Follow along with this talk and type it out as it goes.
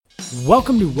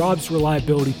Welcome to Rob's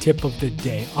Reliability Tip of the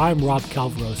Day. I'm Rob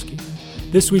Kalwarowski.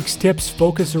 This week's tips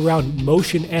focus around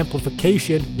motion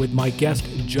amplification with my guest,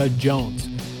 Judd Jones.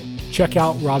 Check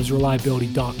out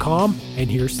robsreliability.com,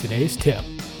 and here's today's tip.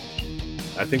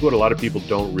 I think what a lot of people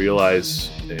don't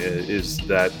realize is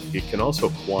that it can also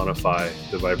quantify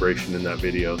the vibration in that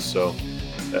video. So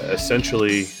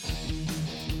essentially,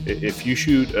 if you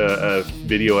shoot a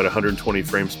video at 120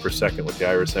 frames per second with the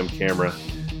IRIS-M camera,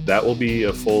 that will be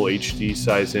a full HD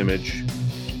size image,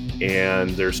 and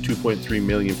there's 2.3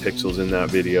 million pixels in that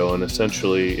video, and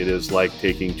essentially it is like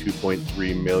taking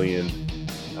 2.3 million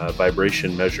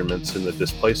vibration measurements in the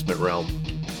displacement realm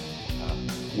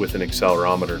with an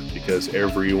accelerometer, because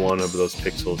every one of those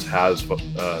pixels has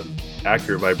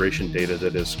accurate vibration data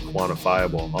that is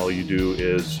quantifiable. All you do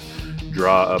is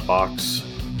draw a box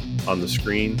on the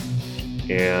screen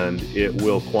and it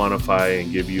will quantify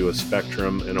and give you a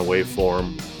spectrum and a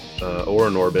waveform or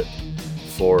an orbit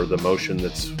for the motion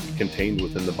that's contained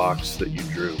within the box that you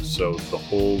drew. So the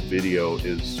whole video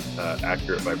is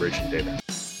accurate vibration data.